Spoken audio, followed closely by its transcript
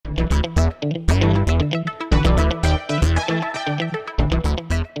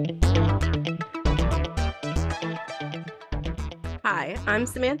Hi, I'm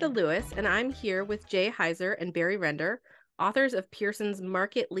Samantha Lewis, and I'm here with Jay Heizer and Barry Render, authors of Pearson's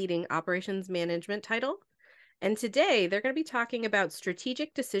market-leading operations management title. And today they're going to be talking about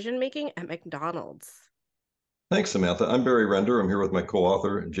strategic decision-making at McDonald's. Thanks, Samantha. I'm Barry Render. I'm here with my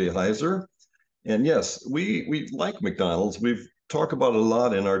co-author, Jay Heizer. And yes, we like McDonald's. We've talked about it a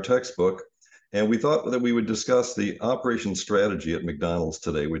lot in our textbook, and we thought that we would discuss the operation strategy at McDonald's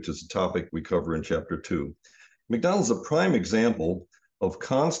today, which is a topic we cover in Chapter 2. McDonald's is a prime example of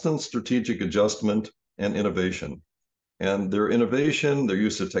constant strategic adjustment and innovation. And their innovation, their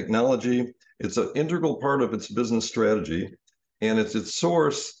use of technology, it's an integral part of its business strategy, and it's its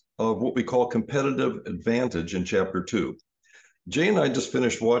source of what we call competitive advantage in Chapter 2. Jay and I just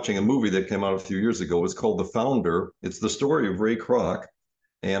finished watching a movie that came out a few years ago. It's called The Founder. It's the story of Ray Kroc,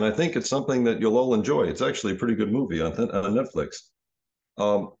 and I think it's something that you'll all enjoy. It's actually a pretty good movie on Netflix.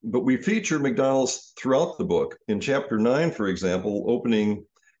 But we feature McDonald's throughout the book. In Chapter 9, for example,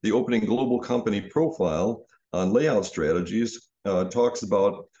 the opening global company profile on layout strategies talks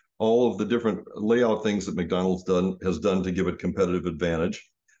about all of the different layout things that McDonald's has done to give it competitive advantage.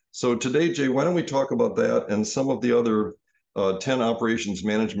 So today, Jay, why don't we talk about that and some of the other 10 operations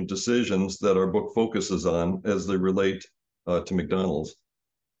management decisions that our book focuses on as they relate to McDonald's.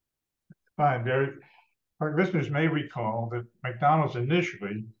 Fine, Barry. Our listeners may recall that McDonald's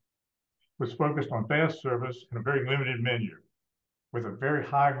initially was focused on fast service and a very limited menu with a very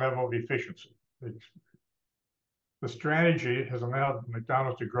high level of efficiency. The strategy has allowed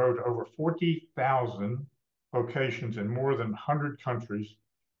McDonald's to grow to over 40,000 locations in more than 100 countries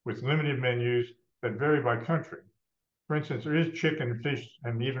with limited menus that vary by country. For instance, there is chicken, fish,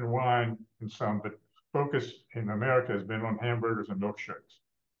 and even wine in some, but focus in America has been on hamburgers and milkshakes.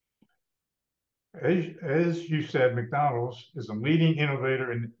 As you said, McDonald's is a leading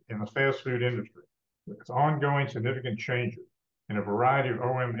innovator in the fast food industry with ongoing significant changes in a variety of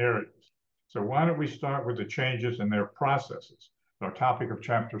OM areas. So why don't we start with the changes in their processes, our topic of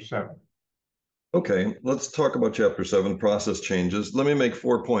Chapter 7. Okay, let's talk about Chapter 7, process changes. Let me make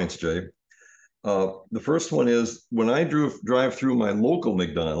 4 points, Jay. The first one is when I drive through my local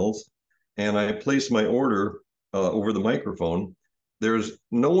McDonald's and I place my order over the microphone, there's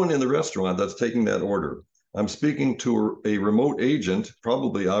no one in the restaurant that's taking that order. I'm speaking to a remote agent,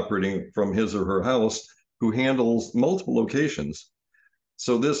 probably operating from his or her house, who handles multiple locations.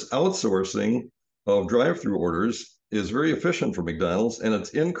 So this outsourcing of drive-through orders is very efficient for McDonald's, and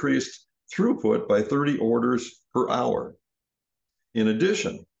it's increased throughput by 30 orders per hour. In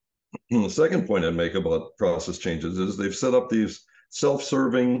addition, the second point I'd make about process changes is they've set up these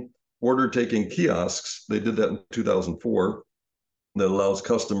self-serving order-taking kiosks. They did that in 2004 that allows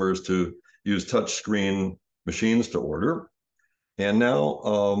customers to use touchscreen machines to order. And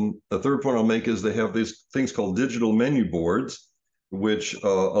now the third point I'll make is they have these things called digital menu boards, which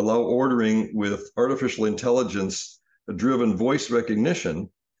allow ordering with artificial intelligence-driven voice recognition,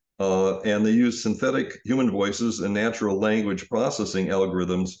 and they use synthetic human voices and natural language processing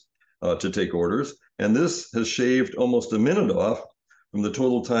algorithms to take orders. And this has shaved almost a minute off from the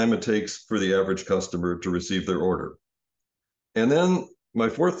total time it takes for the average customer to receive their order. And then my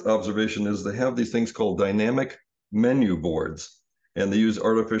fourth observation is they have these things called dynamic menu boards, and they use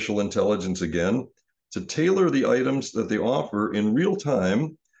artificial intelligence again to tailor the items that they offer in real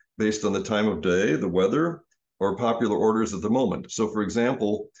time based on the time of day, the weather, or popular orders at the moment. So for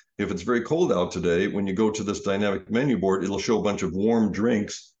example, if it's very cold out today, when you go to this dynamic menu board, it'll show a bunch of warm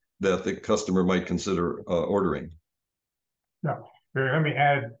drinks that the customer might consider ordering. Yeah, Barry, let me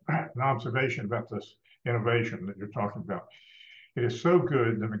add an observation about this innovation that you're talking about. It is so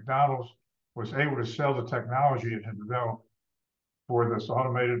good that McDonald's was able to sell the technology it had developed for this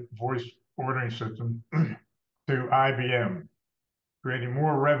automated voice ordering system to IBM, creating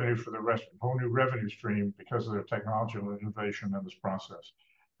more revenue for the restaurant, a whole new revenue stream because of their technological innovation in this process.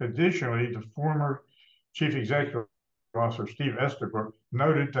 Additionally, the former chief executive officer, Steve Estabrook,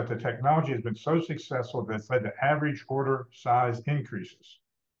 noted that the technology has been so successful that it's led to average order size increases.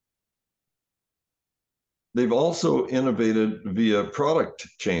 They've also innovated via product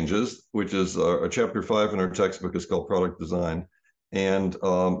changes, which is Chapter 5 in our textbook is called Product Design. And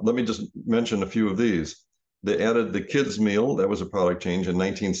let me just mention a few of these. They added the kids' meal. That was a product change in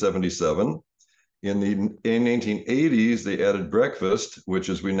 1977. In the 1980s, they added breakfast, which,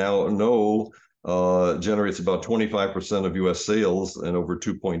 as we now know, generates about 25% of U.S. sales and over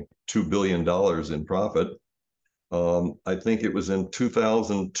 $2.2 billion in profit. I think it was in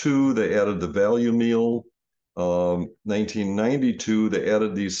 2002, they added the value meal. 1992, they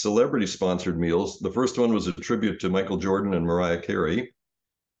added these celebrity-sponsored meals. The first one was a tribute to Michael Jordan and Mariah Carey.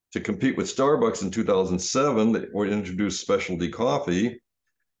 To compete with Starbucks in 2007, they introduced specialty coffee.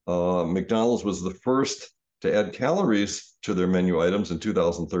 McDonald's was the first to add calories to their menu items in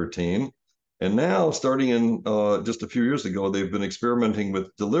 2013. And now, starting in just a few years ago, they've been experimenting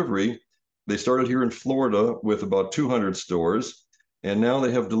with delivery. They started here in Florida with about 200 stores, and now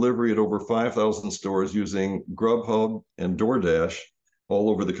they have delivery at over 5,000 stores using Grubhub and DoorDash all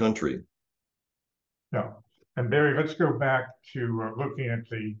over the country. Yeah. And Barry, let's go back to looking at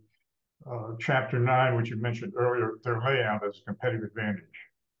the chapter 9, which you mentioned earlier, their layout as a competitive advantage.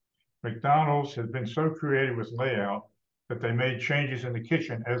 McDonald's has been so creative with layout that they made changes in the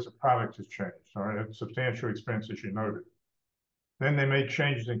kitchen as the product has changed, all right, at substantial expense, as you noted. Then they made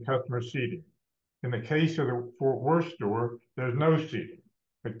changes in customer seating. In the case of the Fort Worth store, there's no seating.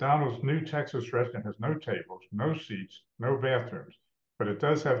 McDonald's new Texas restaurant has no tables, no seats, no bathrooms, but it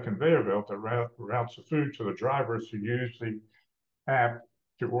does have conveyor belt that routes the food to the drivers who use the app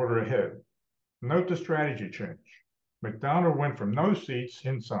to order ahead. Note the strategy change. McDonald's went from no seats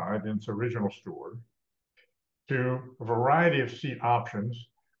inside in its original store to a variety of seat options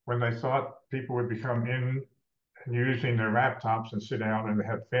when they thought people would become in and using their laptops and sit down and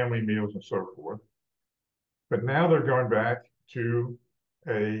have family meals and so forth. But now they're going back to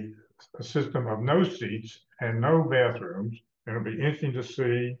a system of no seats and no bathrooms, and it'll be interesting to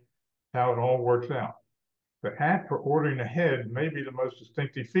see how it all works out. The app for ordering ahead may be the most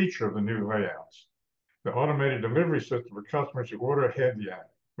distinctive feature of the new layouts. The automated delivery system for customers who order ahead the app.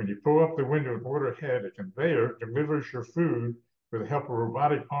 When you pull up the window and order ahead, a conveyor delivers your food with the help of a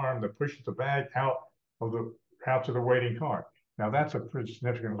robotic arm that pushes the bag out to the waiting car. Now that's a pretty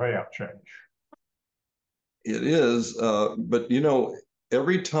significant layout change. It is, but you know,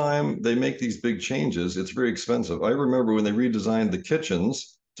 every time they make these big changes, it's very expensive. I remember when they redesigned the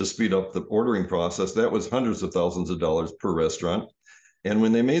kitchens to speed up the ordering process, that was hundreds of thousands of dollars per restaurant. And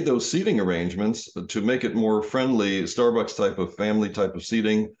when they made those seating arrangements to make it more friendly, Starbucks type of family type of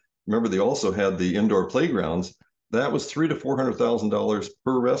seating, remember they also had the indoor playgrounds. That was $300,000 to $400,000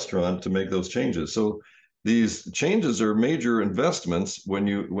 per restaurant to make those changes. So these changes are major investments when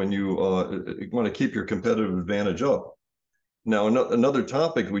you want to keep your competitive advantage up. Now, another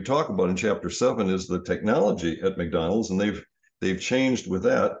topic we talk about in Chapter 7 is the technology at McDonald's, and they've changed with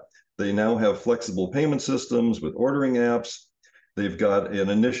that. They now have flexible payment systems with ordering apps. They've got an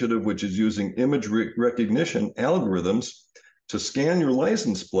initiative which is using image recognition algorithms to scan your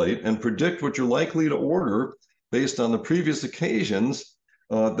license plate and predict what you're likely to order based on the previous occasions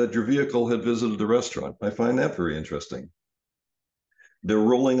that your vehicle had visited the restaurant. I find that very interesting. They're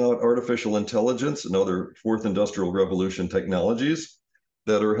rolling out artificial intelligence and other fourth industrial revolution technologies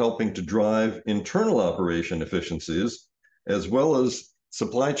that are helping to drive internal operation efficiencies as well as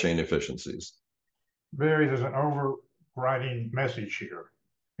supply chain efficiencies. Barry, there's an overriding message here,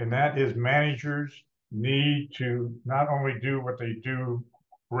 and that is managers need to not only do what they do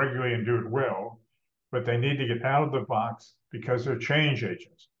regularly and do it well, but they need to get out of the box because they're change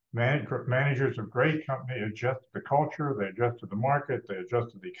agents. Managers of great company adjust to the culture, they adjust to the market, they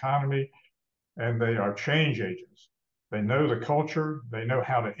adjust to the economy, and they are change agents. They know the culture, they know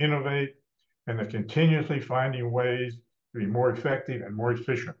how to innovate, and they're continuously finding ways to be more effective and more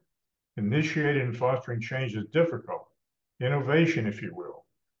efficient. Initiating and fostering change is difficult, innovation, if you will,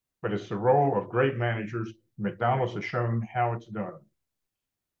 but it's the role of great managers. McDonald's has shown how it's done.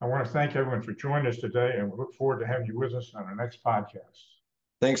 I want to thank everyone for joining us today, and we look forward to having you with us on our next podcast.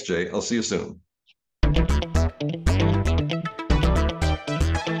 Thanks, Jay. I'll see you soon.